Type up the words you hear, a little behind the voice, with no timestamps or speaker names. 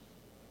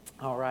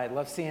All right,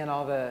 love seeing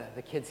all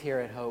the kids here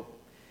at Hope.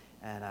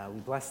 And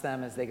we bless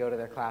them as they go to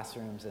their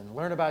classrooms and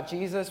learn about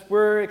Jesus.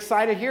 We're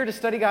excited here to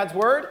study God's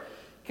Word,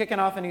 kicking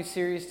off a new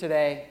series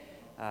today.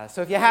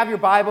 So if you have your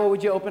Bible,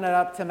 would you open it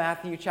up to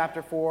Matthew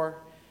chapter 4?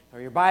 Or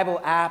your Bible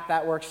app,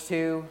 that works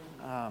too.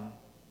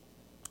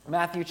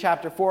 Matthew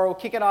chapter 4. We'll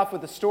kick it off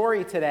with a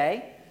story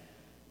today.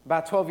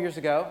 About 12 years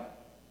ago,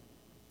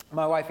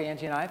 my wife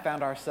Angie and I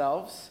found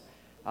ourselves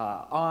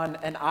on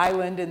an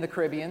island in the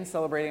Caribbean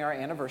celebrating our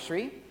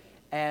anniversary.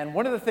 And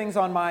one of the things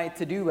on my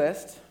to-do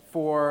list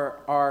for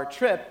our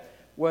trip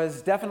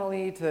was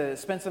definitely to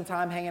spend some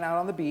time hanging out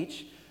on the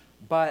beach,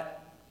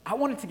 but I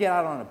wanted to get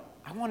out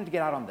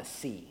on the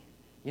sea.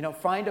 You know,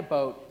 find a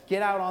boat,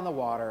 get out on the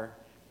water,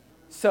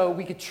 so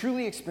we could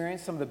truly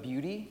experience some of the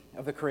beauty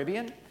of the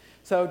Caribbean.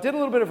 So did a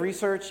little bit of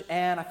research,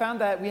 and I found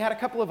that we had a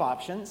couple of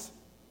options.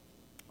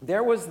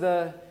 There was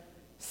the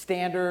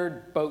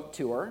standard boat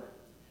tour,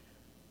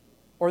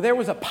 or there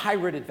was a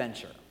pirate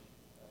adventure.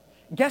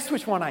 Guess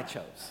which one I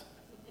chose?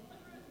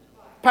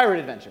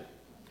 Pirate adventure.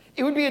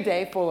 It would be a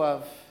day full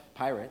of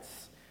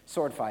pirates,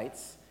 sword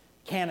fights,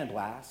 cannon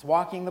blasts,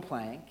 walking the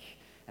plank,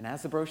 and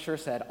as the brochure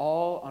said,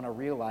 all on a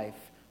real-life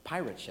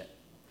pirate ship.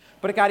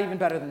 But it got even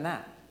better than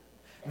that.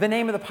 The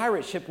name of the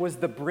pirate ship was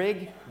the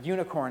Brig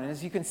Unicorn, and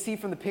as you can see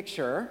from the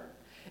picture,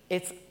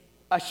 it's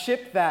a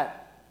ship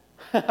that,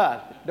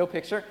 no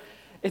picture,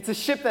 it's a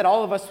ship that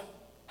all of us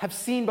have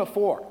seen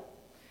before.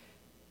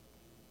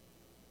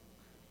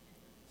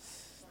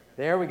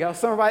 There we go,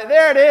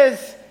 there it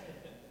is.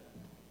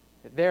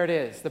 There it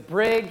is, the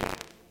Brig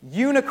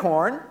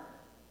Unicorn.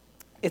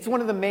 It's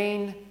one of the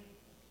main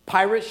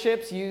pirate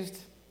ships used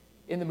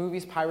in the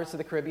movies Pirates of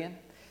the Caribbean.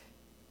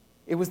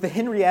 It was the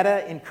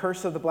Henrietta in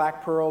Curse of the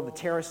Black Pearl, the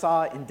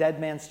Terrasaw in Dead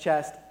Man's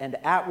Chest, and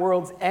at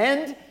World's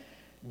End,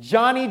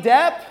 Johnny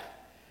Depp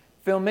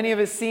filmed many of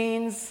his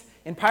scenes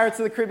in Pirates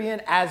of the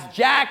Caribbean as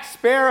Jack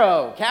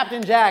Sparrow,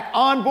 Captain Jack,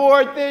 on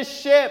board this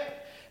ship.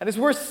 And as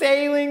we're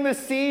sailing the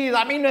seas,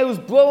 it was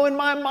blowing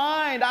my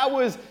mind. I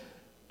was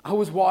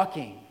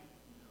walking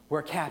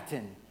where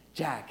Captain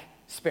Jack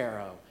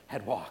Sparrow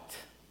had walked.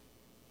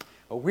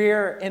 Well,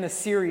 we're in a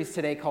series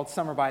today called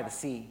Summer by the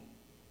Sea.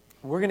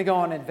 We're going to go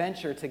on an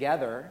adventure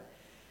together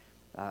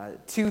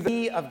to the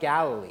Sea of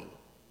Galilee,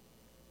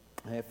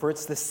 for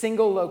it's the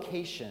single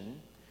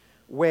location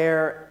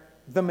where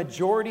the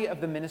majority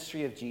of the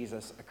ministry of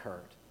Jesus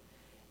occurred.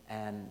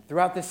 And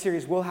throughout this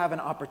series, we'll have an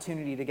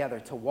opportunity together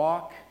to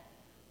walk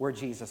where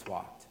Jesus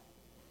walked.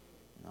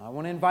 Now, I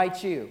want to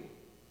invite you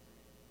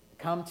to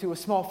come to a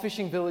small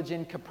fishing village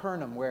in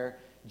Capernaum where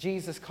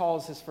Jesus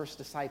calls his first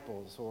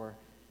disciples, or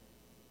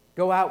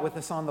go out with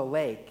us on the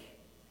lake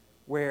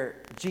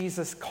where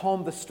Jesus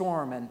calmed the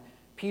storm and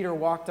Peter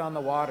walked on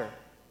the water,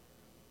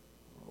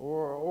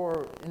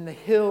 or in the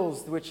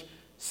hills which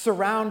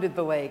surrounded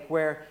the lake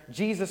where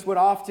Jesus would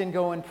often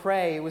go and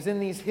pray. It was in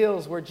these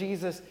hills where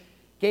Jesus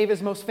gave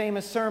his most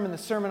famous sermon, the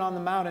Sermon on the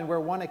Mount, and where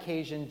one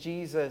occasion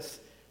Jesus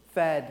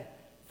fed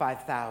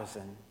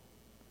 5,000.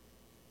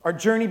 Our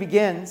journey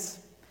begins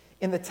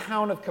in the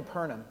town of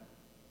Capernaum,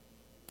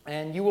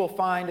 and you will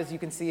find, as you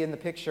can see in the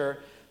picture,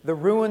 the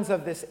ruins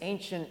of this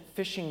ancient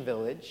fishing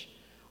village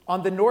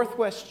on the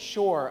northwest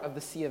shore of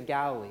the Sea of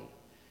Galilee.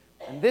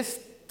 And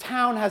this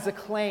town has a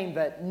claim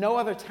that no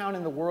other town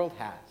in the world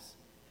has.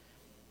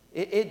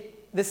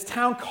 This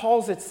town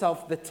calls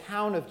itself the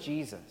town of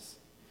Jesus,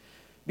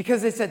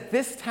 because it's at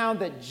this town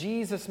that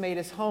Jesus made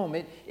his home.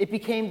 It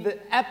became the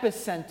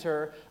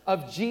epicenter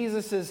of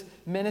Jesus'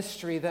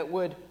 ministry that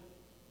would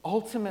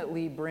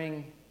ultimately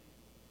bring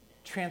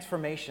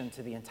transformation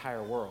to the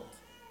entire world.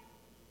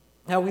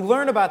 Now, we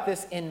learn about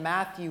this in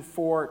Matthew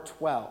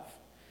 4:12.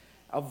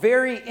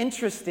 Very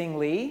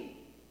interestingly,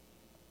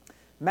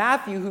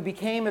 Matthew, who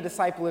became a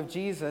disciple of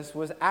Jesus,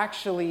 was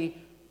actually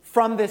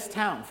from this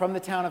town, from the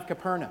town of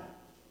Capernaum,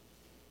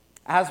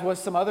 as was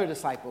some other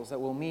disciples that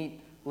we'll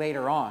meet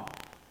later on.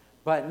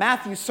 But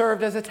Matthew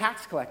served as a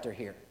tax collector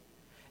here.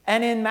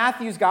 And in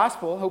Matthew's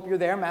gospel, hope you're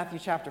there, Matthew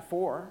chapter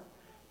 4,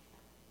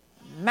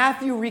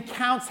 Matthew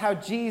recounts how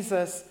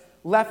Jesus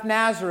left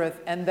Nazareth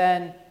and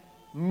then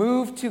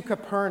moved to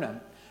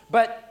Capernaum.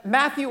 But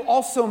Matthew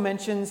also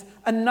mentions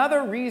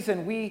another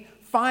reason we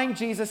find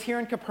Jesus here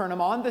in Capernaum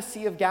on the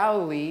Sea of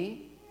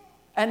Galilee,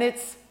 and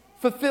it's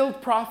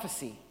fulfilled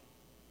prophecy.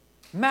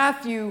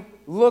 Matthew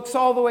looks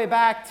all the way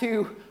back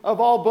to, of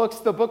all books,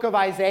 the book of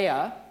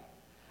Isaiah.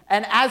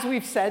 And as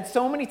we've said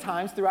so many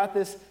times throughout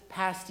this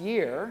past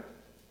year,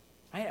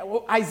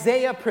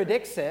 Isaiah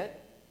predicts it,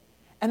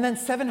 and then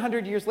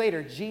 700 years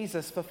later,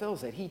 Jesus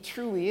fulfills it. He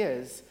truly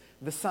is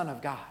the Son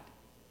of God.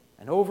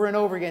 And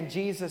over again,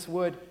 Jesus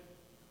would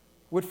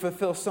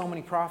fulfill so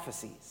many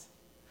prophecies.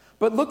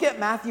 But look at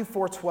Matthew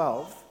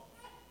 4:12.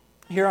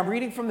 Here I'm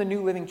reading from the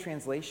New Living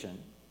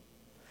Translation.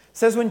 It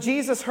says, when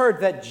Jesus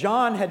heard that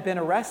John had been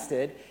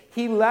arrested,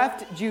 he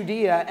left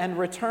Judea and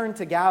returned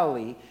to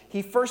Galilee.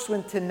 He first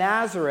went to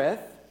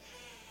Nazareth,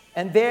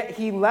 and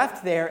he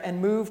left there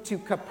and moved to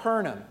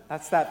Capernaum.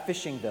 That's that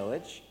fishing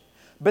village,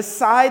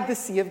 beside the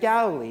Sea of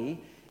Galilee,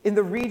 in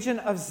the region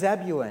of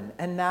Zebulun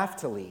and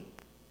Naphtali,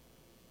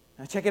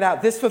 Now check it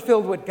out. This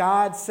fulfilled what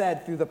God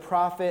said through the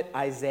prophet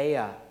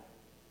Isaiah.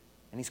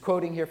 And he's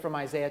quoting here from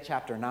Isaiah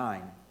chapter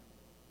 9.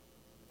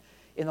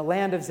 In the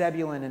land of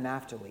Zebulun and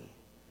Naphtali,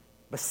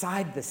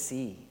 beside the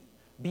sea,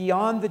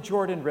 beyond the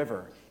Jordan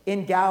River,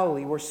 in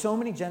Galilee, where so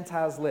many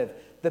Gentiles live,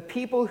 the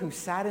people who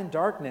sat in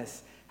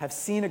darkness have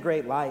seen a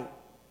great light.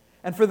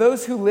 And for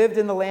those who lived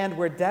in the land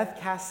where death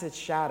casts its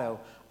shadow,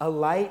 a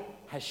light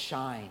has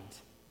shined.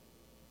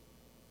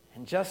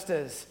 And just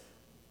as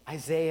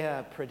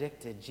Isaiah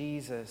predicted,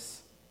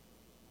 Jesus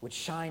would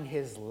shine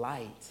his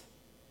light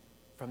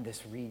from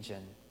this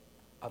region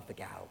of the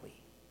Galilee.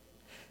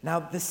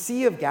 Now, the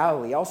Sea of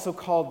Galilee, also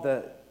called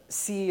the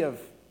Sea of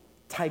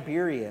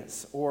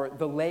Tiberias or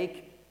the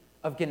Lake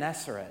of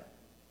Gennesaret,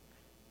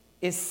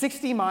 is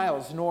 60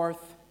 miles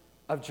north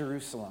of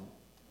Jerusalem.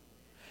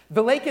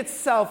 The lake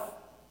itself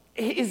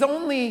is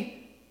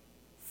only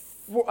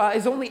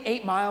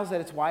 8 miles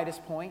at its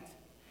widest point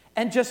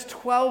and just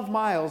 12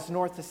 miles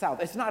north to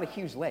south. It's not a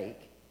huge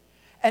lake.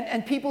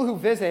 And people who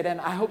visit,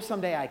 and I hope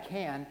someday I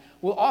can,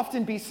 will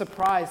often be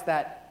surprised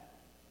that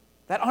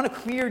on a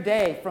clear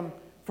day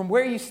from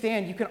where you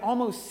stand, you can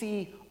almost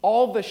see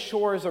all the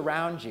shores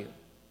around you.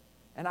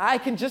 And I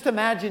can just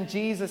imagine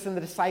Jesus and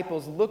the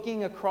disciples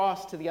looking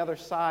across to the other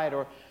side,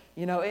 or,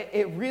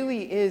 it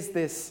really is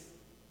this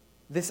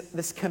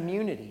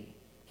community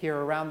here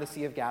around the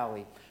Sea of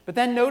Galilee. But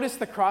then notice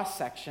the cross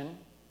section.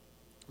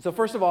 So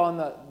first of all, on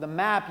the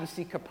map, you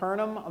see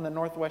Capernaum on the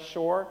northwest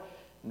shore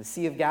and the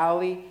Sea of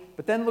Galilee.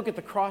 But then look at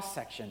the cross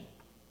section.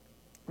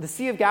 The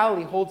Sea of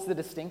Galilee holds the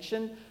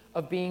distinction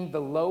of being the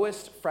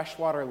lowest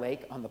freshwater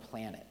lake on the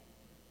planet.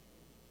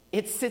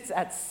 It sits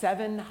at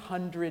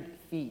 700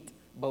 feet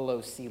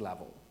below sea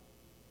level.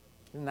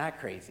 Isn't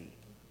that crazy?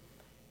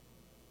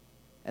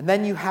 And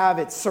then you have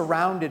it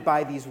surrounded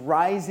by these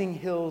rising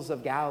hills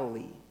of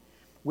Galilee,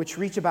 which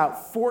reach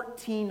about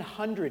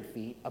 1,400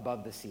 feet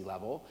above the sea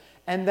level.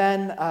 And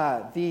then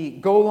the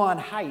Golan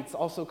Heights,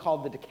 also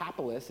called the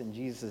Decapolis in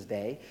Jesus'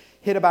 day,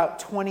 hit about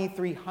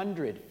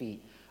 2,300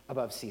 feet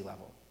above sea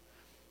level.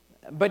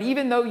 But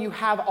even though you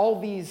have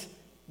all these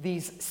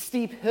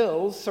steep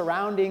hills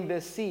surrounding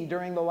this sea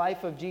during the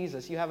life of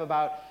Jesus, you have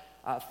about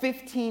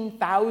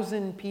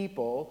 15,000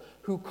 people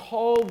who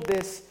called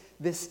this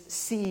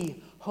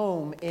sea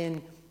home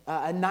in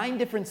 9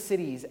 different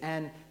cities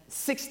and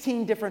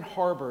 16 different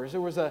harbors.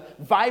 There was a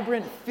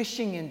vibrant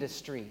fishing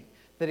industry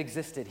that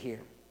existed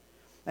here.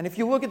 And if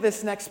you look at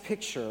this next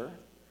picture,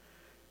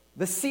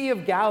 the Sea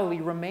of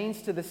Galilee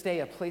remains to this day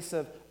a place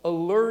of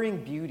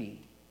alluring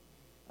beauty.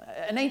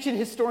 An ancient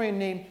historian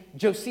named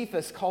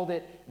Josephus called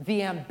it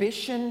the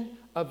ambition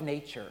of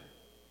nature.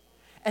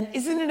 And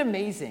isn't it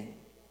amazing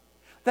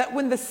that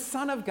when the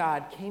Son of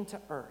God came to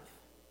earth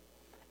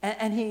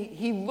and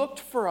he looked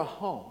for a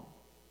home,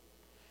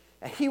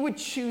 he would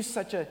choose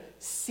such a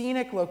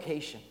scenic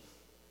location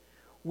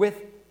with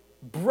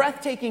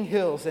breathtaking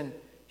hills and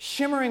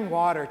shimmering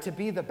water to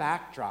be the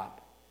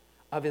backdrop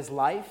of his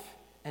life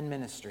and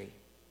ministry.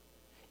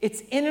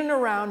 It's in and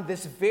around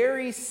this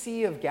very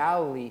Sea of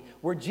Galilee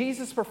where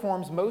Jesus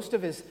performs most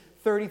of his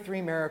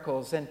 33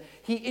 miracles, and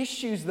he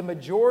issues the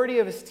majority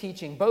of his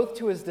teaching both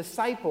to his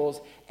disciples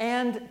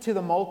and to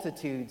the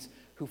multitudes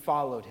who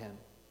followed him.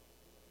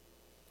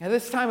 Now,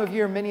 this time of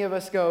year, many of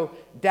us go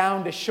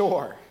down to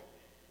shore.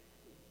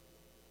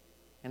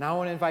 And I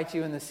want to invite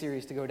you in this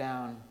series to go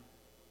down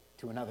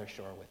to another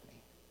shore with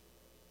me,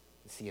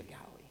 the Sea of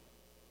Galilee,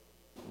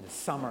 in the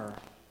summer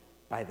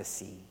by the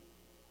sea.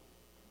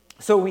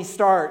 So we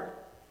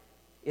start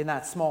in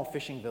that small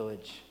fishing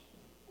village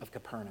of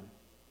Capernaum.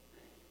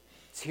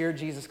 It's here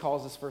Jesus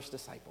calls his first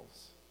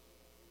disciples.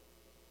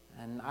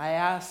 And I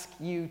ask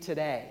you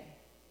today,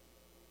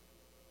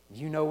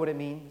 do you know what it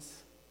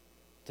means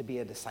to be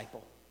a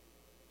disciple?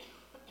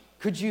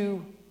 Could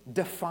you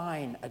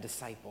define a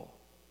disciple?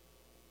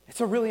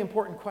 It's a really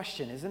important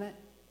question, isn't it?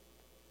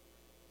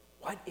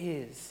 What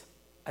is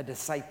a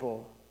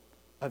disciple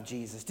of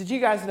Jesus? Did you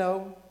guys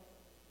know,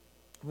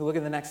 if we look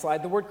at the next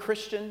slide, the word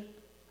Christian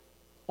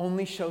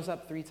only shows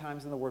up 3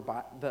 times in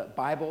the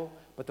Bible,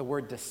 but the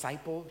word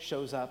disciple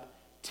shows up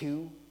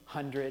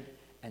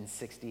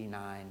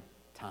 269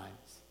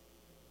 times.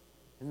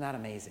 Isn't that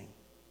amazing?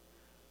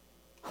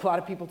 A lot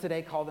of people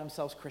today call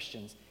themselves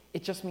Christians.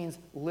 It just means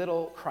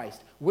little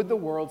Christ. Would the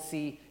world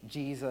see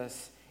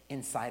Jesus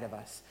inside of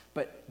us?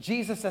 But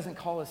Jesus doesn't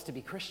call us to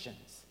be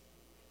Christians.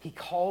 He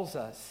calls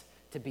us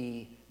to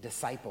be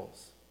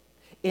disciples.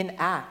 In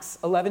Acts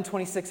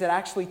 11:26, it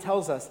actually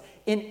tells us,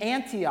 in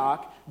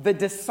Antioch, the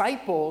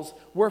disciples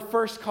were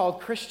first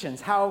called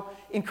Christians. How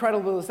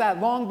incredible is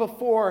that? Long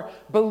before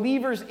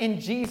believers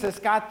in Jesus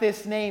got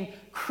this name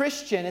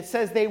Christian, it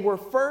says they were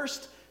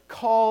first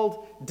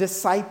called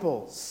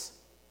disciples.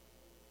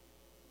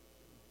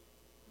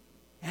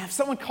 And if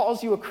someone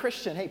calls you a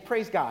Christian, hey,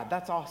 praise God,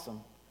 that's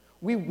awesome.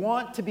 We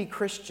want to be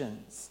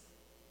Christians.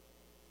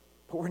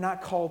 But we're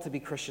not called to be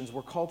Christians.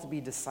 We're called to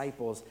be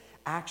disciples,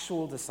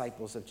 actual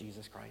disciples of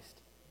Jesus Christ.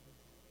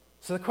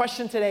 So the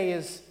question today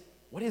is,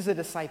 what is a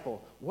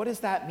disciple? What does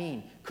that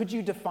mean? Could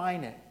you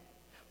define it?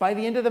 by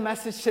the end of the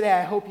message today,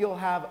 I hope you'll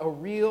have a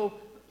real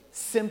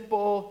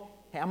simple,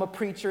 hey, I'm a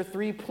preacher,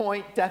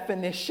 3-point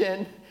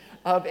definition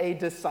of a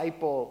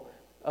disciple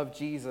of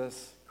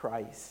Jesus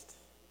Christ.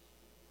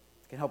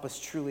 It can help us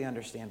truly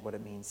understand what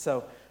it means.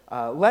 So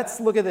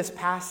let's look at this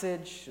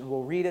passage, and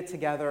we'll read it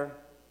together.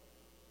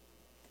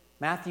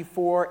 Matthew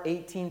 4,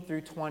 18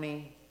 through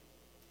 20,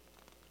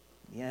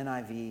 the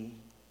NIV.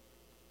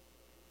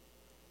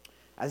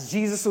 As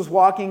Jesus was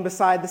walking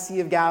beside the Sea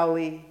of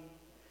Galilee,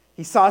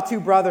 he saw two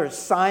brothers,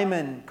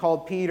 Simon,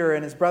 called Peter,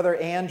 and his brother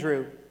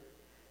Andrew.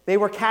 They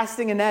were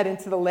casting a net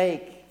into the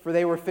lake, for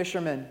they were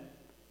fishermen.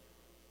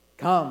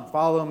 "Come,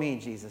 follow me,"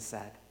 Jesus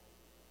said,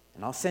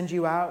 "and I'll send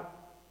you out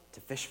to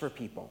fish for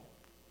people."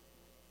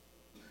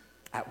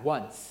 At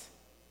once,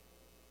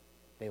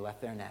 they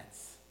left their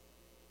nets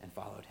and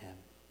followed him.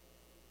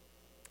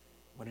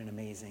 What an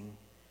amazing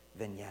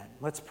vignette.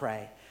 Let's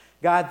pray.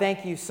 God,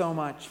 thank you so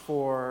much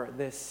for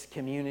this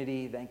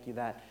community. Thank you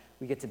that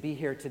we get to be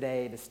here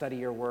today to study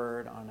your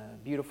word on a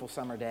beautiful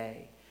summer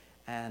day.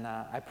 And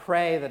I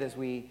pray that as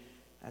we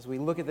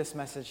look at this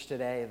message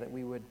today, that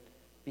we would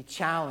be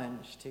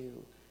challenged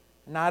to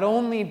not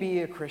only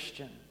be a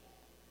Christian,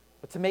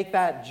 but to make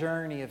that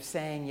journey of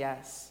saying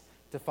yes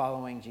to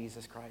following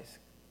Jesus Christ.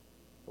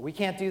 But we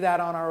can't do that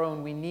on our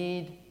own. We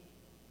need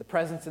the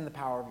presence and the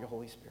power of your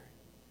Holy Spirit.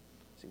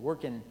 So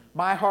work in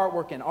my heart,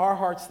 work in our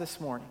hearts this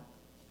morning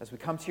as we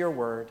come to your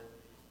word.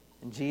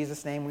 In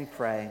Jesus' name we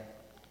pray.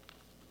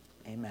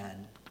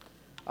 Amen.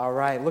 All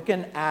right,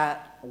 looking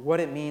at what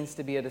it means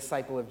to be a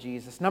disciple of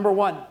Jesus. Number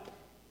one,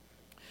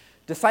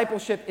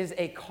 discipleship is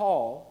a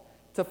call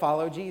to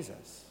follow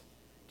Jesus.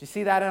 Do you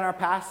see that in our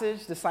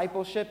passage?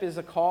 Discipleship is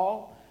a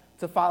call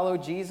to follow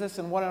Jesus,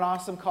 and what an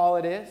awesome call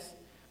it is.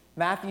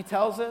 Matthew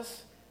tells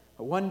us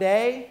that one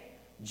day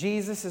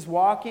Jesus is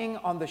walking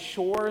on the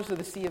shores of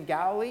the Sea of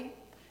Galilee,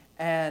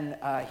 and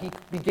he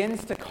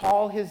begins to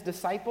call his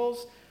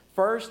disciples.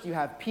 First, you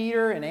have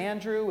Peter and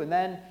Andrew, and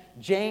then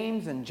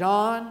James and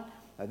John.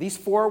 These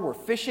four were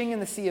fishing in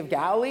the Sea of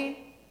Galilee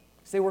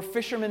because they were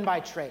fishermen by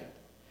trade.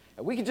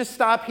 We could just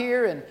stop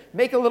here and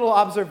make a little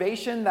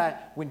observation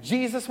that when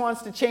Jesus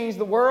wants to change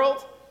the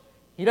world,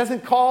 he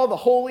doesn't call the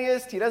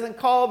holiest, he doesn't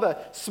call the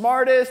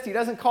smartest, he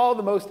doesn't call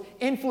the most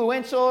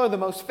influential or the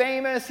most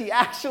famous. He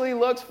actually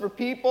looks for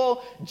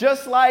people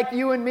just like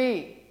you and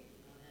me.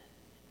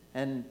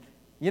 And,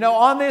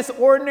 on this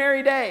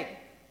ordinary day,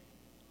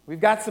 we've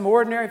got some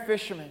ordinary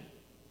fishermen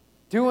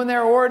doing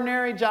their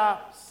ordinary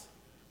jobs.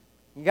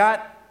 You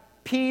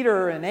got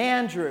Peter and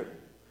Andrew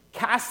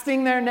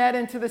casting their net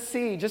into the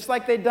sea, just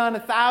like they'd done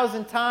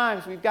 1,000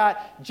 times. We've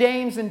got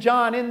James and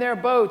John in their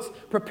boats,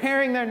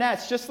 preparing their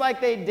nets, just like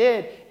they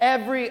did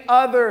every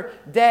other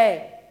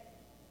day.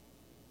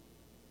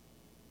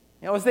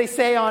 As they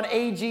say on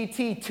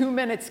AGT, 2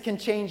 minutes can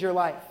change your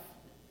life.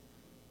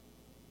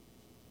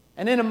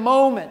 And in a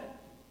moment,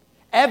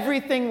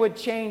 everything would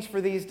change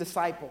for these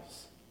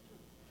disciples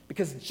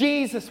because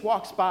Jesus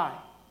walks by.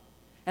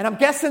 And I'm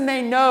guessing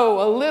they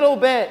know a little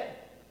bit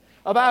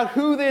about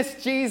who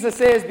this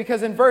Jesus is,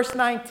 because in verse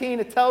 19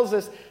 it tells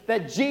us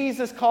that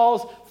Jesus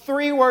calls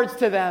 3 words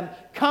to them: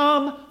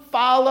 "Come,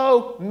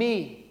 follow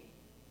me."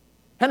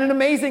 And an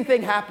amazing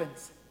thing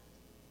happens.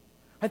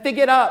 They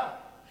get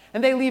up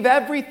and they leave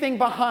everything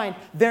behind,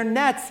 their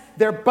nets,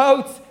 their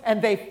boats,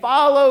 and they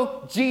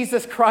follow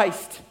Jesus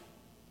Christ.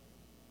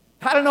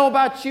 I don't know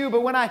about you,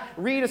 but when I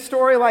read a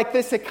story like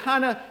this, it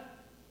kind of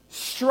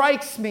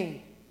strikes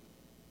me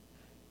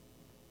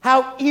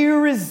how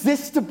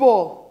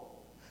irresistible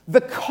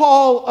the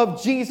call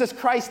of Jesus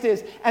Christ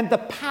is, and the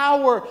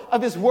power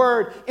of his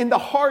word in the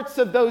hearts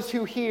of those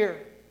who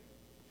hear.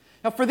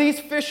 Now, for these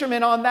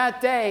fishermen on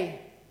that day,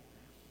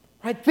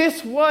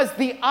 this was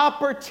the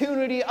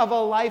opportunity of a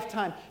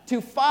lifetime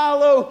to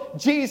follow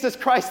Jesus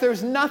Christ.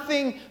 There's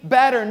nothing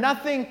better,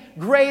 nothing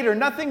greater,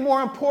 nothing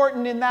more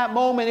important in that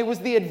moment. It was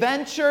the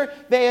adventure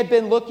they had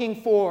been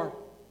looking for,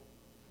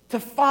 to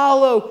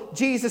follow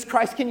Jesus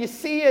Christ. Can you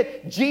see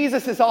it?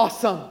 Jesus is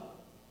awesome.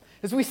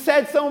 As we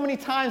said so many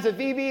times at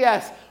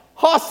VBS,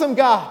 awesome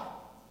God.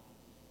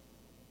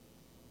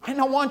 And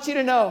I want you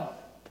to know,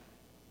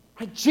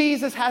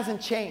 Jesus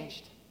hasn't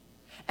changed.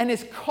 And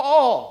his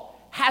call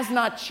has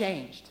not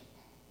changed.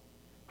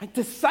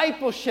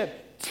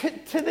 Discipleship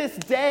to this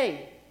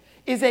day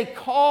is a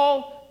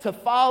call to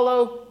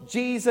follow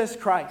Jesus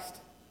Christ.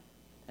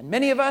 And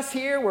many of us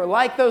here, we're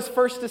like those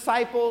first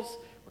disciples.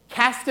 We're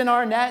casting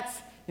our nets,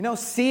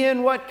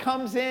 seeing what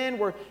comes in.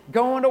 We're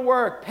going to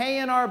work,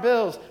 paying our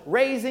bills,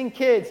 raising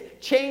kids,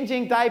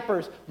 changing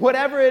diapers,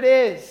 whatever it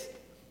is.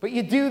 But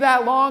you do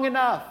that long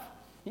enough,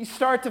 you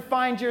start to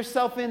find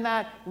yourself in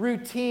that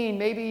routine.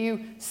 Maybe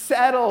you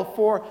settle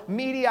for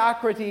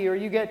mediocrity, or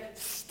you get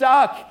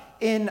stuck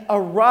in a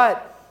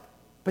rut.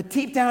 But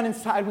deep down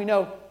inside, we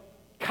know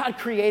God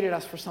created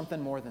us for something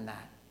more than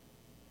that.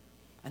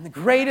 And the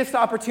greatest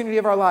opportunity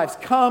of our lives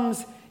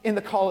comes in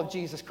the call of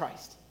Jesus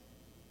Christ.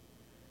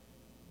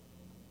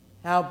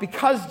 Now,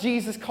 because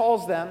Jesus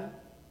calls them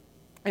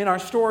in our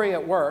story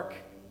at work,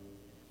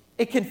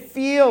 it can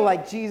feel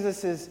like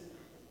Jesus is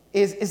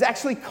is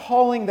actually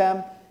calling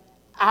them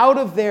out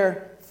of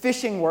their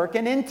fishing work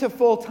and into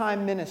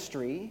full-time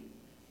ministry.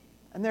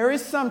 And there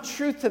is some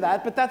truth to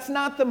that, but that's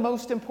not the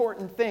most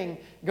important thing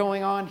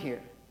going on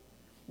here.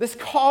 This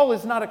call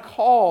is not a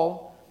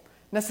call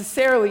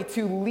necessarily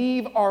to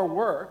leave our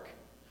work,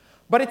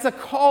 but it's a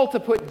call to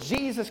put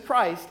Jesus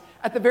Christ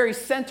at the very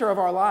center of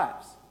our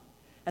lives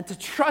and to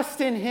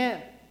trust in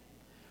him,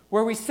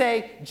 where we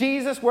say,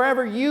 Jesus,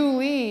 wherever you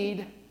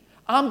lead,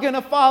 I'm going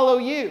to follow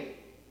you.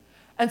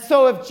 And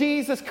so if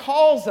Jesus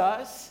calls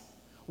us,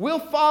 we'll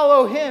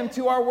follow him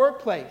to our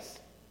workplace.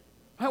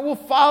 We'll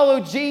follow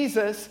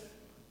Jesus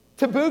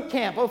to boot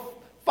camp. We'll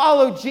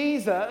follow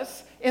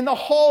Jesus in the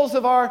halls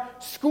of our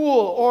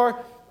school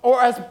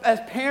or as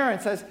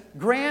parents, as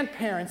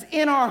grandparents,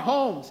 in our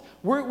homes.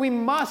 We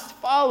must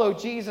follow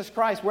Jesus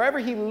Christ. Wherever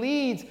he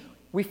leads,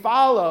 we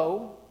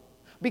follow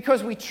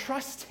because we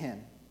trust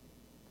him.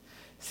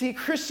 See,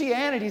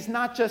 Christianity is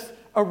not just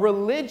a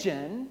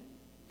religion,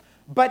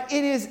 but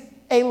it is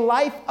a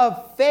life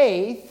of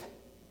faith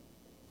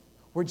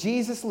where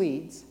Jesus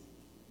leads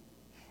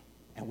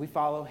and we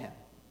follow him.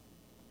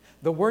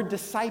 The word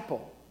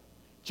disciple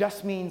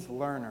just means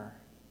learner.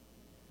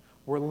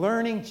 We're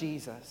learning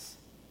Jesus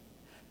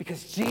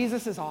because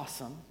Jesus is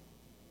awesome,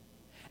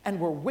 and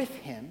we're with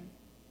him,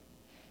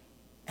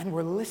 and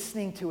we're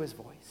listening to his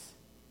voice.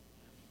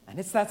 And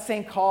it's that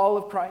same call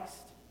of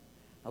Christ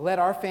that led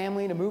our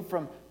family to move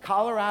from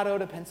Colorado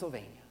to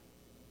Pennsylvania.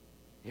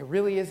 It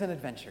really is an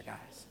adventure,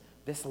 guys,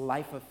 this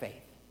life of faith.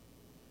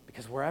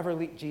 Because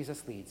wherever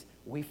Jesus leads,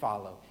 we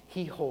follow.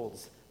 He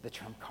holds the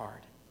trump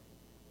card.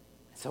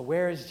 So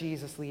where is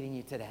Jesus leading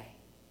you today?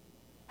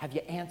 Have you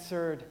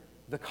answered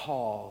the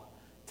call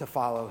to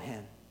follow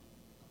him?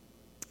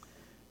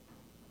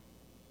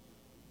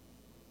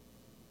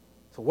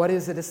 So what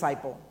is a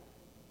disciple?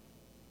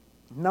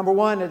 Number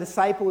one, a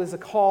disciple is a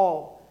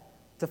call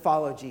to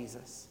follow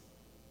Jesus.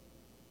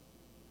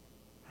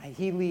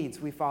 He leads,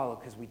 we follow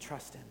because we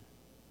trust him.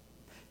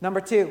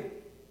 Number two,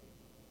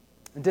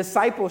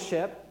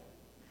 discipleship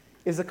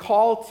is a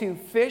call to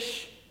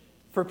fish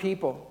for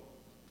people.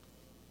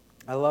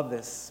 I love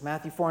this.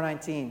 Matthew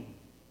 4:19.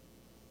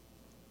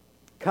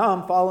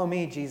 Come, follow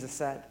me, Jesus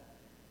said.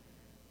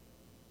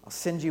 I'll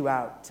send you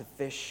out to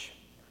fish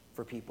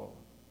for people.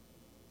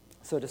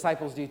 So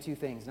disciples do two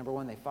things. Number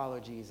one, they follow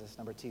Jesus.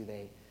 Number two,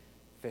 they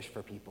fish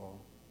for people.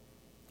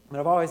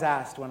 But I've always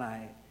asked when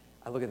I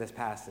look at this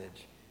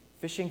passage,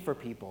 fishing for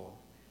people,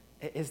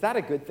 is that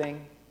a good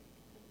thing?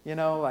 You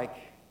know, like,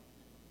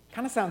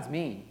 kind of sounds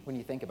mean when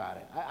you think about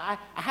it. I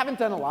haven't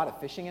done a lot of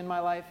fishing in my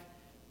life,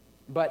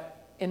 but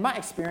in my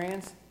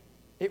experience,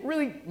 it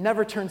really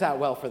never turns out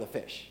well for the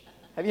fish.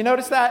 Have you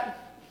noticed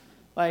that?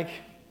 Like,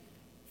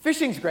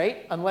 fishing's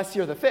great unless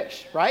you're the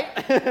fish, right?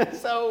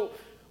 So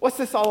what's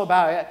this all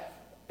about?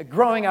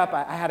 Growing up,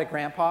 I had a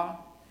grandpa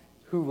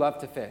who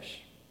loved to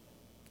fish,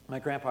 my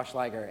grandpa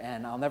Schleiger,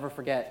 and I'll never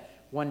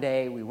forget, one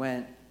day we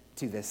went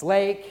to this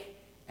lake,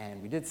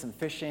 and we did some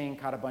fishing,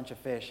 caught a bunch of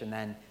fish, and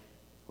then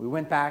we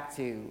went back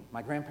to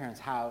my grandparents'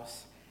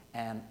 house,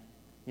 and,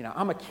 you know,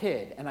 I'm a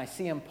kid, and I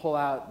see him pull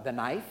out the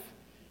knife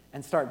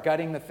and start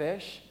gutting the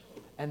fish,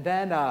 and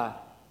then,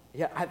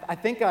 I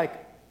think,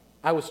 like,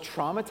 I was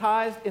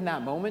traumatized in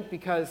that moment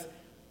because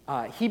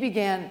he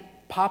began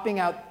popping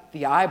out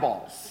the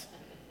eyeballs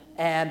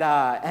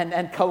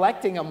and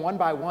collecting them one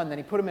by one. Then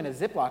he put them in a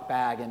Ziploc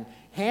bag and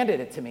handed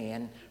it to me.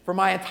 And for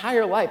my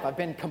entire life, I've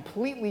been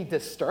completely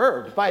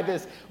disturbed by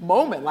this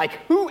moment. Like,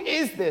 who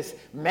is this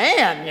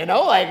man, you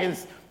know, like,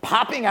 is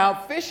popping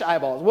out fish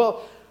eyeballs?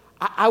 Well,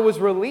 I was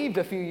relieved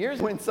a few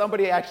years when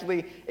somebody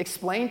actually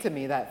explained to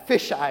me that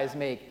fish eyes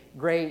make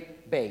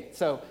great bait.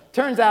 So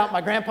turns out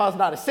my grandpa's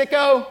not a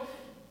sicko,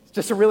 he's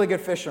just a really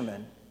good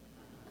fisherman.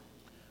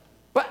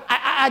 But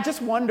I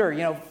just wonder, you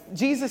know,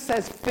 Jesus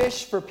says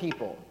fish for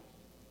people.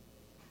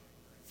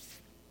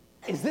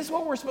 Is this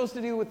what we're supposed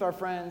to do with our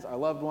friends, our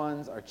loved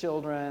ones, our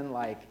children?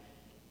 Like,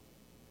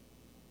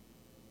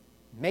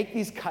 make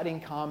these cutting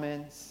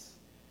comments.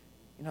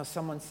 You know,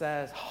 someone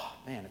says, oh,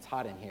 man, it's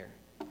hot in here.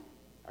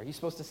 Are you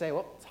supposed to say,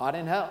 well, it's hot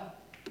in hell?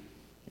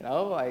 You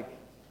know, like,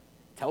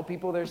 tell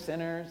people they're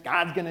sinners.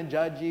 God's going to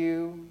judge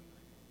you.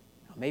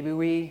 Maybe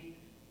we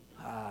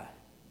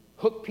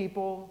hook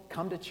people,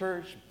 come to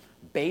church,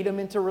 bait them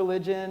into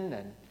religion,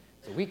 and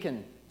so we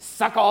can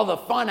suck all the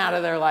fun out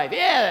of their life.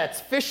 Yeah, that's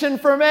fishing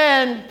for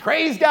men.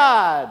 Praise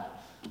God.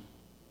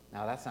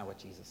 Now, that's not what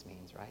Jesus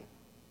means,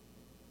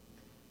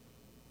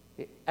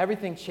 right?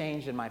 Everything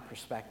changed in my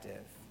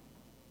perspective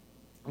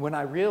when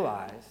I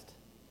realized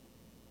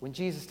when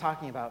Jesus is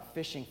talking about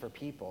fishing for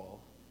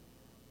people,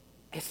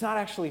 it's not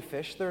actually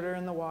fish that are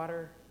in the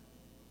water,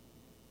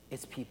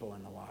 it's people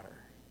in the water.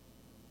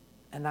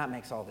 And that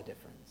makes all the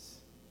difference.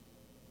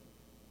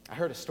 I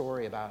heard a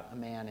story about a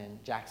man in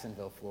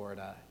Jacksonville,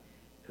 Florida,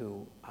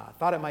 who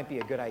thought it might be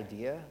a good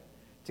idea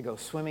to go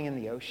swimming in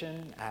the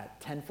ocean at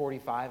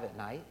 10:45 at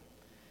night.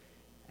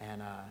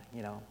 And,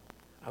 you know,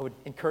 I would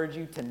encourage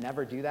you to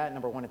never do that.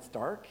 Number one, it's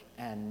dark.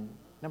 And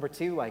number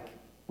two, like,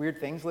 weird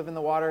things live in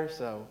the water.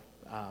 So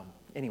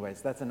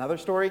anyways, that's another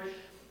story.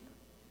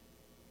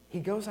 He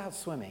goes out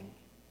swimming,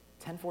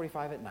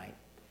 10:45 at night,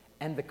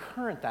 and the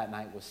current that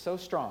night was so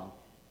strong,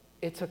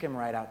 it took him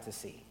right out to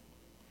sea.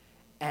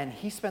 And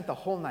he spent the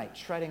whole night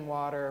treading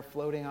water,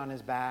 floating on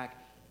his back.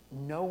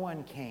 No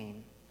one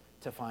came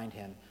to find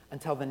him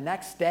until the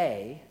next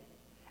day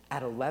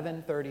at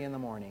 11:30 in the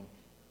morning,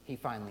 he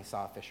finally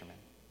saw a fisherman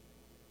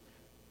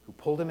who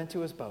pulled him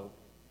into his boat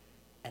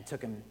and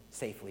took him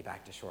safely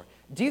back to shore.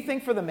 Do you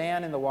think for the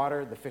man in the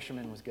water, the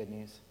fisherman was good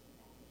news?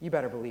 You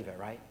better believe it,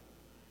 right?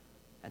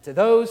 And to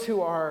those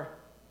who are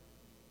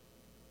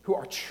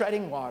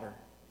treading water,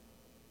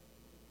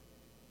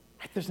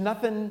 there's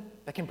nothing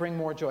that can bring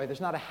more joy.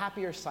 There's not a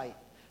happier sight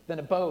than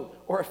a boat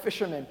or a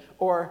fisherman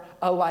or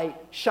a light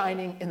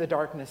shining in the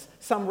darkness,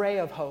 some ray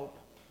of hope.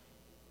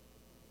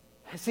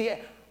 See,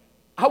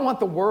 I want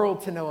the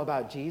world to know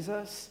about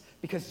Jesus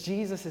because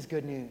Jesus is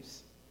good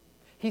news.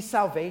 He's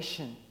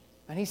salvation,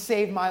 and he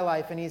saved my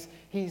life, and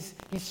he's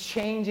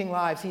changing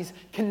lives. He's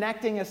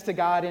connecting us to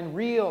God in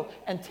real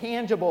and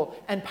tangible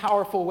and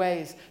powerful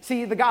ways.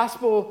 See, the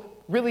gospel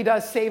really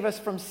does save us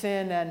from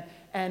sin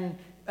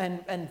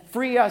and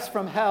free us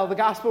from hell. The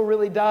gospel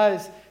really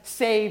does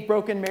save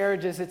broken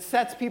marriages. It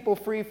sets people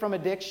free from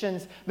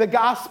addictions. The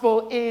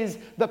gospel is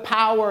the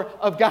power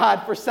of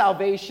God for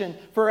salvation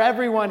for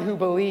everyone who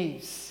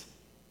believes.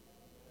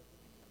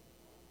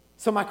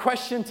 So my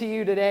question to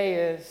you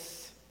today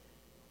is,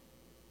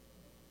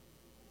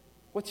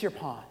 what's your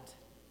pond?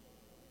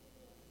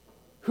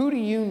 Who do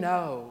you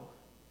know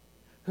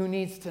who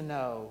needs to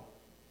know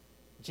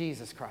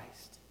Jesus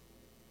Christ?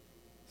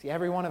 See,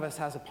 every one of us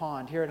has a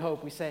pond. Here at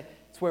Hope, we say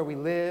it's where we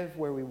live,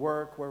 where we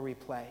work, where we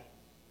play.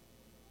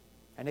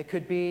 And it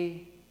could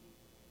be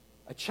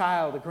a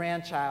child, a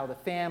grandchild, a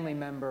family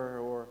member,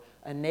 or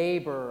a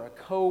neighbor, a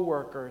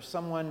coworker,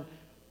 someone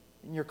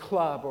in your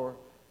club, or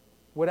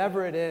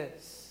whatever it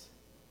is.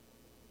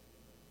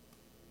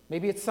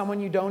 Maybe it's someone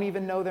you don't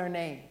even know their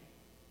name.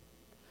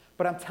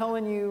 But I'm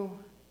telling you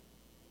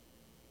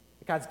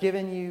that God's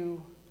given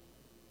you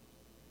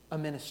a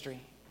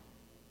ministry.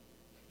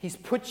 He's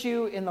put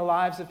you in the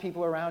lives of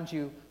people around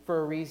you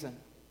for a reason.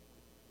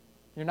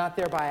 You're not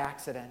there by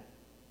accident.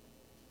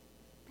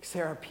 Because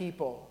there are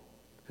people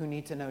who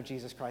need to know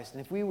Jesus Christ.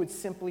 And if we would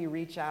simply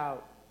reach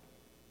out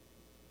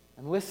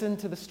and listen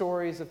to the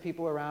stories of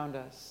people around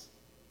us,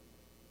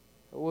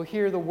 we'll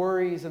hear the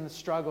worries and the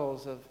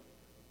struggles of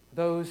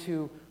those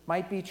who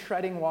might be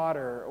treading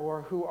water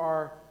or who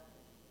are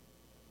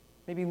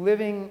maybe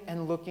living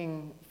and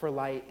looking for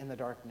light in the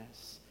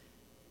darkness.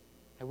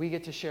 And we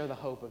get to share the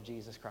hope of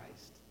Jesus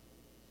Christ.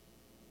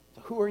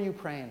 So who are you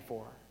praying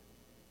for?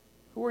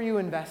 Who are you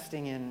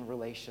investing in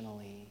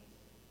relationally?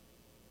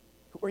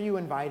 Who are you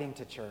inviting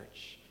to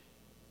church?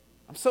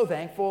 I'm so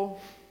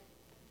thankful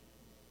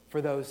for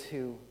those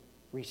who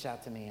reached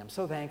out to me. I'm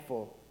so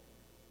thankful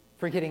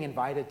for getting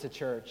invited to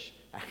church,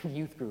 a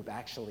youth group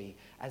actually,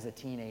 as a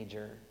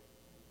teenager,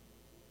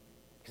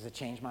 because it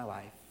changed my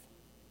life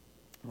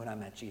when I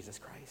met Jesus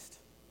Christ.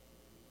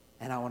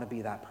 And I want to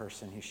be that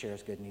person who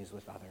shares good news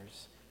with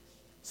others.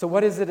 So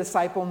what is a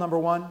disciple, number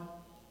one?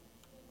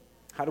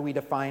 How do we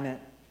define it?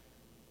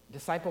 A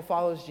disciple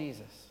follows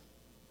Jesus.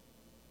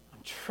 I'm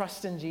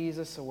trusting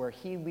Jesus, so where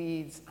he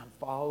leads, I'm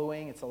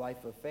following. It's a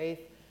life of faith.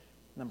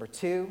 Number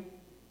two,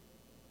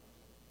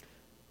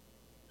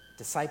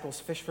 disciples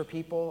fish for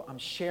people. I'm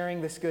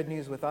sharing this good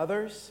news with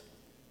others.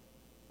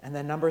 And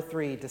then number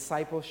three,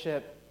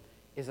 discipleship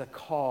is a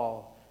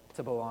call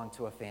to belong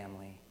to a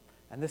family.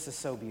 And this is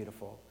so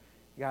beautiful.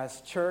 You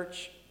guys,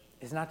 church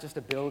is not just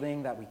a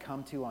building that we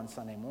come to on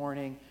Sunday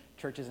morning.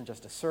 Church isn't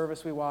just a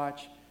service we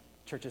watch.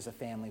 Church is a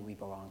family we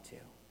belong to.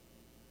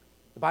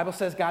 The Bible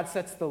says God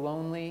sets the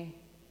lonely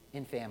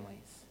in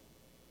families.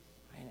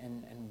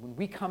 And when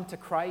we come to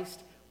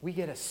Christ, we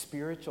get a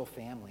spiritual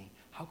family.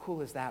 How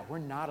cool is that? We're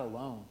not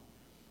alone.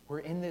 We're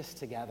in this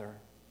together.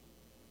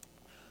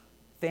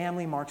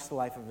 Family marks the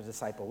life of a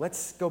disciple.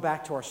 Let's go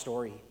back to our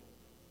story.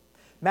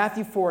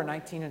 Matthew 4,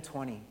 19 and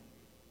 20.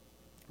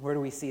 Where do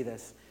we see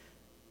this?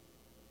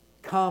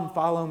 Come,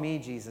 follow me,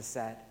 Jesus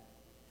said,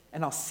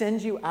 and I'll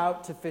send you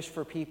out to fish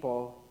for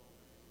people.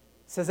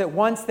 It says at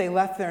once they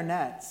left their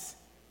nets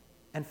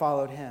and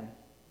followed him.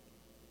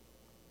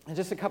 And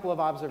just a couple of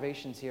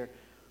observations here.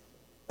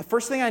 The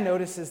first thing I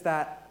notice is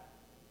that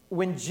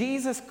when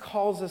Jesus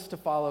calls us to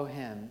follow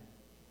him,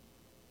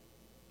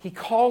 he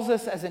calls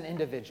us as an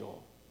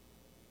individual.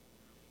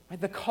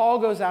 Right? The call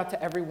goes out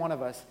to every one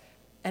of us,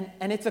 and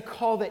it's a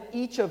call that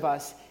each of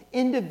us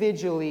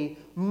individually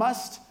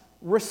must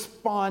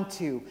respond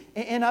to.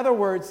 In other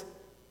words,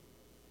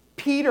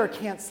 Peter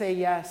can't say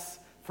yes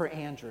for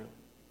Andrew.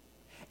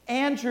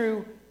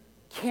 Andrew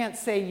can't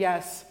say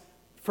yes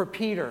for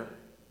Peter.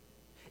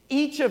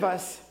 Each of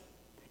us,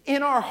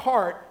 in our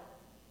heart,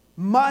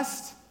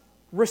 must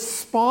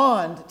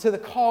respond to the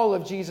call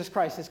of Jesus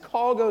Christ. His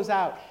call goes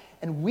out,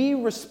 and we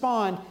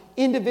respond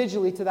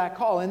individually to that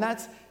call. And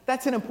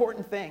that's an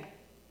important thing.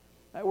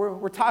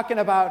 We're talking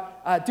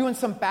about doing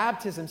some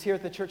baptisms here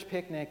at the church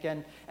picnic,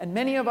 and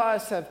many of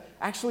us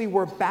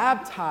were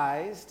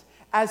baptized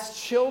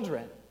as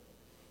children.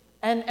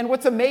 And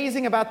what's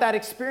amazing about that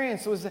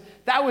experience was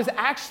that was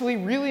actually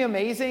really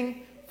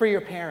amazing for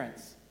your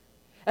parents.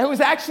 And it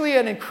was actually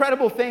an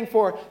incredible thing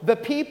for the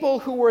people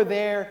who were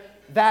there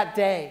that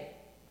day.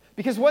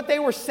 Because what they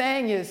were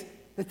saying is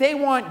that they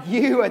want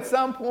you at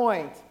some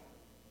point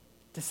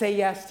to say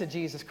yes to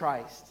Jesus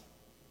Christ.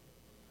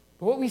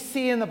 But what we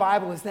see in the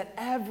Bible is that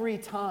every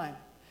time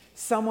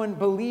someone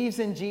believes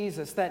in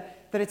Jesus,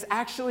 that it's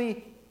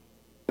actually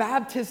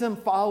baptism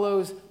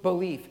follows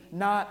belief,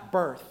 not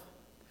birth.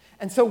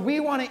 And so we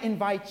want to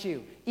invite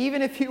you,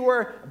 even if you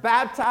were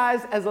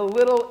baptized as a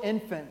little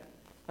infant,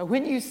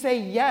 when you say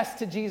yes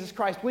to Jesus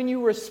Christ, when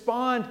you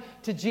respond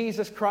to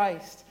Jesus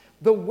Christ,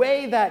 the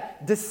way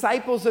that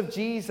disciples of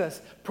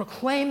Jesus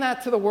proclaim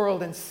that to the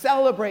world and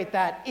celebrate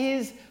that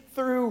is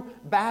through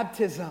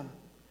baptism.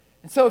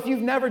 And so if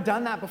you've never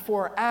done that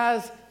before,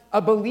 as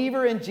a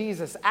believer in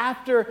Jesus,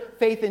 after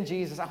faith in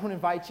Jesus, I want to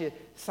invite you to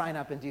sign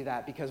up and do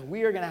that, because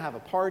we are going to have a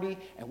party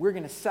and we're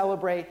going to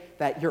celebrate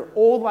that your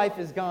old life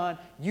is gone.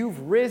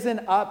 You've risen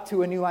up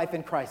to a new life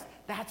in Christ.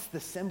 That's the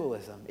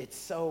symbolism. It's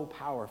so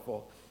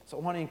powerful. So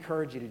I want to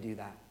encourage you to do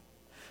that.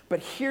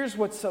 But here's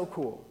what's so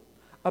cool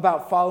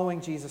about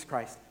following Jesus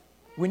Christ.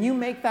 When you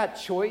make that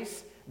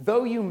choice,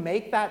 though you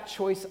make that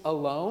choice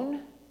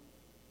alone,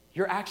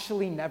 you're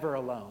actually never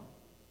alone.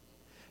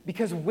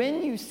 Because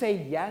when you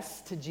say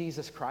yes to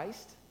Jesus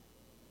Christ,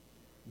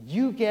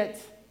 you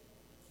get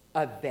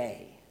a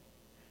they.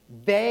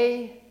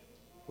 They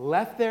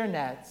left their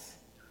nets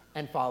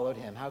and followed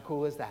him. How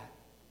cool is that?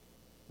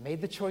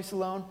 Made the choice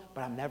alone,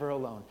 but I'm never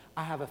alone.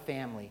 I have a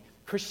family.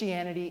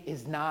 Christianity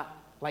is not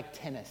like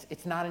tennis.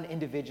 It's not an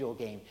individual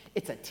game.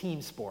 It's a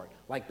team sport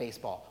like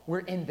baseball. We're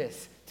in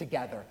this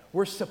together.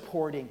 We're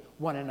supporting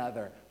one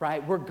another,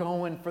 right? We're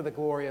going for the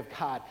glory of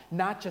God,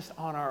 not just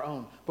on our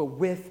own, but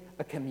with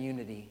a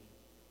community.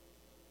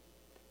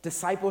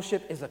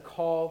 Discipleship is a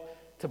call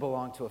to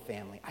belong to a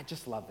family. I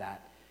just love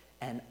that.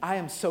 And I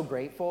am so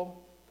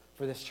grateful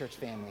for this church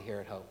family here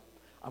at Hope.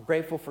 I'm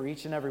grateful for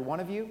each and every one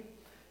of you.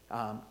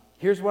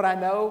 Here's what I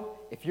know.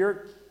 If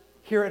you're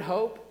here at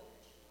Hope,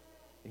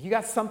 if you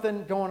got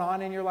something going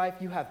on in your life,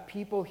 you have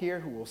people here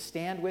who will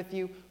stand with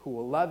you, who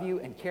will love you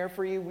and care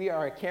for you. We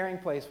are a caring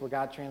place where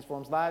God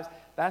transforms lives.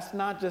 That's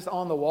not just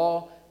on the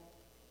wall.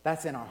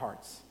 That's in our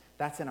hearts.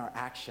 That's in our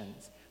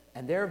actions.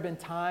 And there have been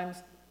times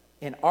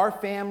in our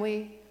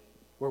family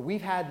where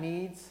we've had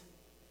needs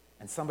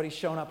and somebody's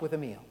shown up with a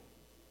meal.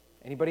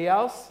 Anybody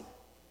else?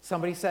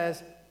 Somebody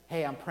says,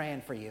 hey, I'm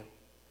praying for you.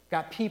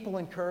 Got people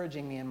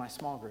encouraging me in my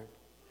small group.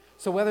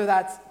 So whether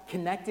that's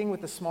connecting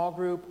with the small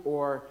group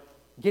or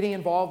getting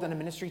involved in a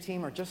ministry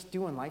team or just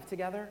doing life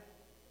together,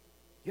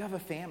 you have a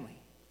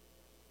family.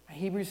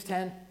 Hebrews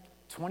 10,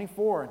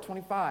 24 and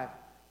 25,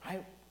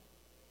 right?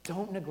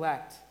 Don't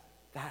neglect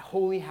that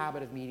holy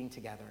habit of meeting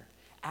together,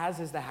 as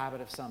is the habit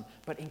of some,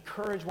 but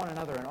encourage one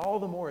another, and all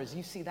the more as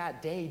you see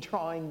that day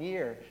drawing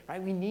near,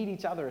 right? We need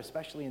each other,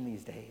 especially in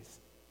these days,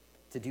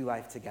 to do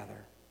life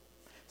together.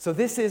 So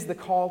this is the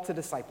call to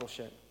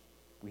discipleship.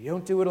 We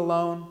don't do it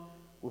alone.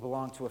 We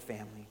belong to a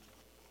family.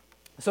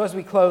 So as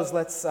we close,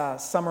 let's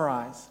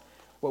summarize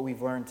what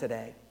we've learned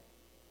today.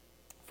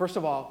 First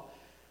of all,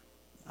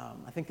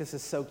 I think this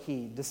is so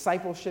key.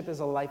 Discipleship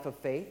is a life of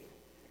faith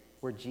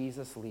where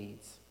Jesus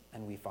leads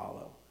and we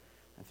follow.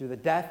 And through the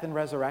death and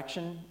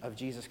resurrection of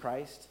Jesus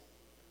Christ,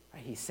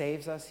 right, he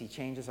saves us, he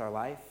changes our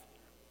life.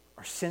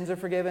 Our sins are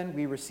forgiven,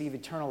 we receive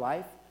eternal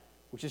life,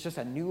 which is just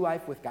a new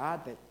life with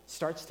God that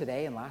starts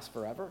today and lasts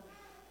forever.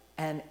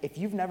 And if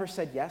you've never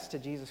said yes to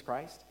Jesus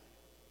Christ,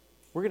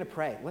 we're going to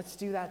pray. Let's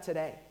do that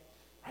today.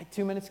 Right?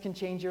 2 minutes can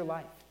change your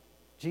life.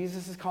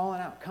 Jesus is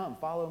calling out, come,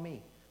 follow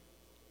me.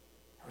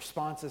 The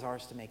response is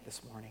ours to make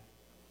this morning.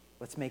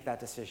 Let's make that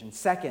decision.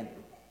 Second,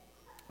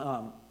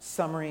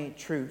 summary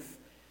truth.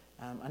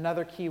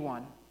 Another key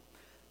one.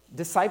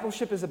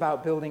 Discipleship is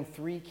about building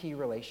 3 key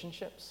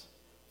relationships.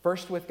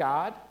 First with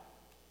God,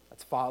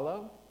 let's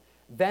follow.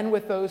 Then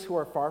with those who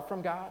are far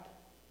from God,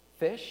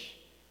 fish.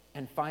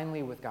 And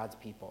finally with God's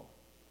people,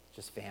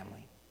 just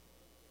family.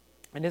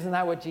 And isn't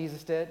that what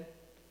Jesus did?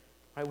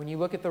 Right, when you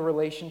look at the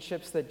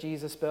relationships that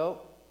Jesus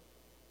built,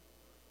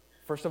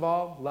 first of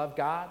all, love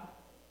God.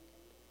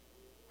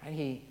 Right,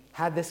 he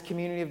had this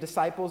community of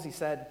disciples. He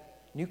said,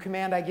 new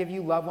command I give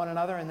you, love one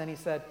another. And then he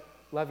said,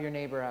 love your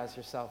neighbor as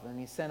yourself. And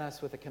he sent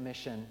us with a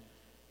commission.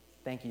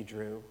 Thank you,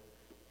 Drew.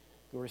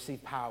 You'll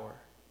receive power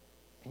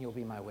and you'll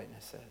be my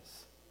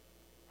witnesses.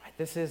 Right,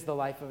 this is the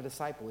life of a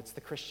disciple. It's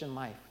the Christian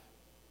life.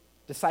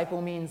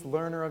 Disciple means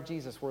learner of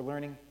Jesus. We're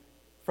learning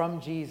from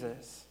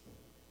Jesus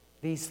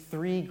these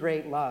 3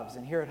 great loves.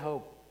 And here at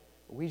Hope,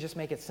 we just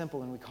make it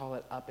simple and we call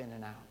it up, in,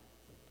 and out.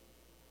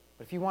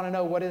 But if you want to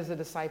know what is a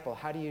disciple,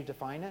 how do you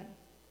define it?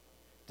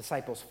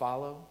 Disciples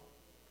follow.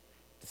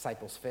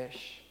 Disciples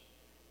fish.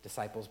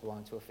 Disciples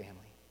belong to a family.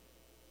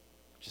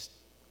 Just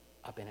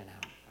up, in, and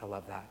out. I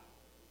love that.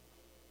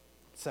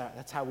 So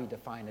that's how we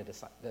define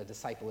the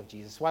disciple of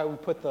Jesus. Why we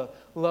put the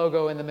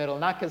logo in the middle.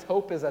 Not because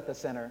Hope is at the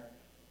center,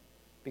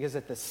 because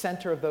at the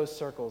center of those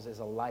circles is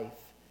a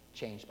life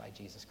changed by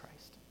Jesus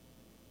Christ.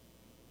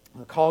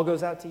 The call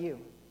goes out to you.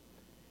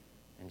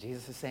 And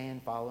Jesus is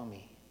saying, follow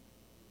me.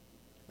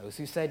 Those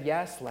who said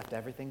yes left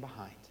everything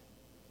behind,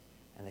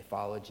 and they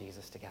followed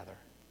Jesus together.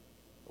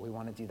 We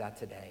want to do that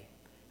today,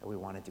 and we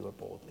want to do it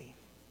boldly.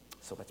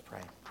 So let's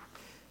pray.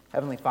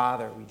 Heavenly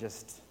Father,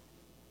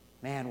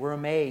 we're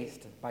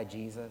amazed by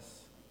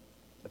Jesus,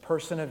 the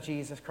person of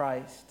Jesus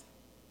Christ,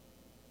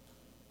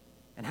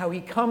 and how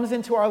he comes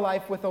into our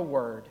life with a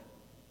word.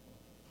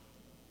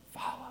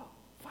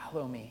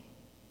 Follow me.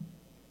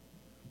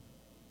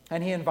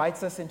 And he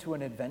invites us into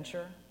an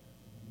adventure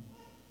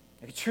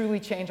that could truly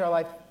change our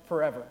life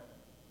forever.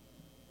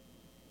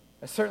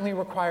 It certainly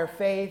require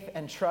faith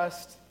and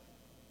trust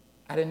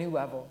at a new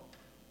level.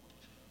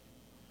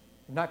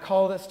 You've not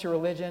called us to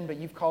religion, but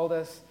you've called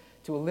us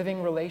to a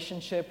living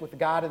relationship with the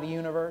God of the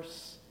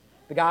universe,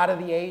 the God of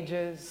the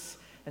ages.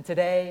 And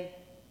today,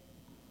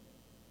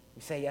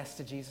 we say yes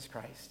to Jesus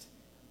Christ.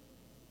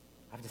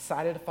 I've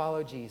decided to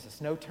follow Jesus.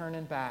 No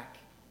turning back.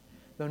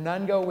 Though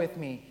none go with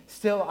me,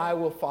 still I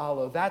will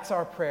follow. That's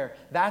our prayer.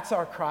 That's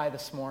our cry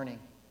this morning.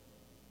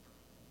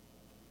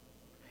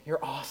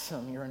 You're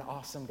awesome. You're an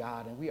awesome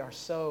God. And we are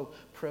so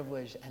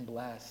privileged and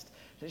blessed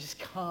to just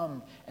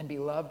come and be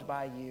loved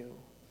by you.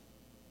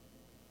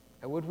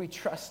 And would we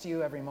trust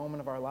you every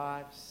moment of our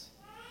lives?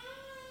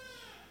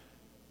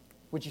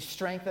 Would you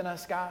strengthen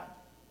us, God?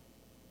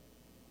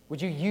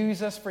 Would you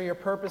use us for your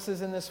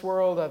purposes in this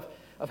world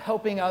of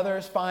helping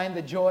others find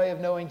the joy of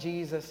knowing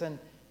Jesus? And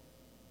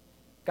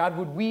God,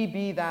 would we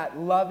be that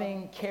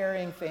loving,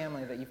 caring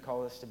family that you've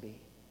called us to be?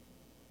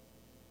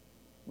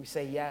 We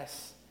say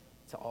yes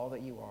to all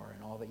that you are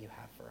and all that you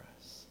have for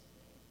us.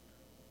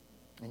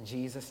 In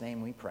Jesus'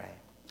 name we pray.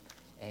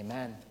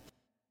 Amen.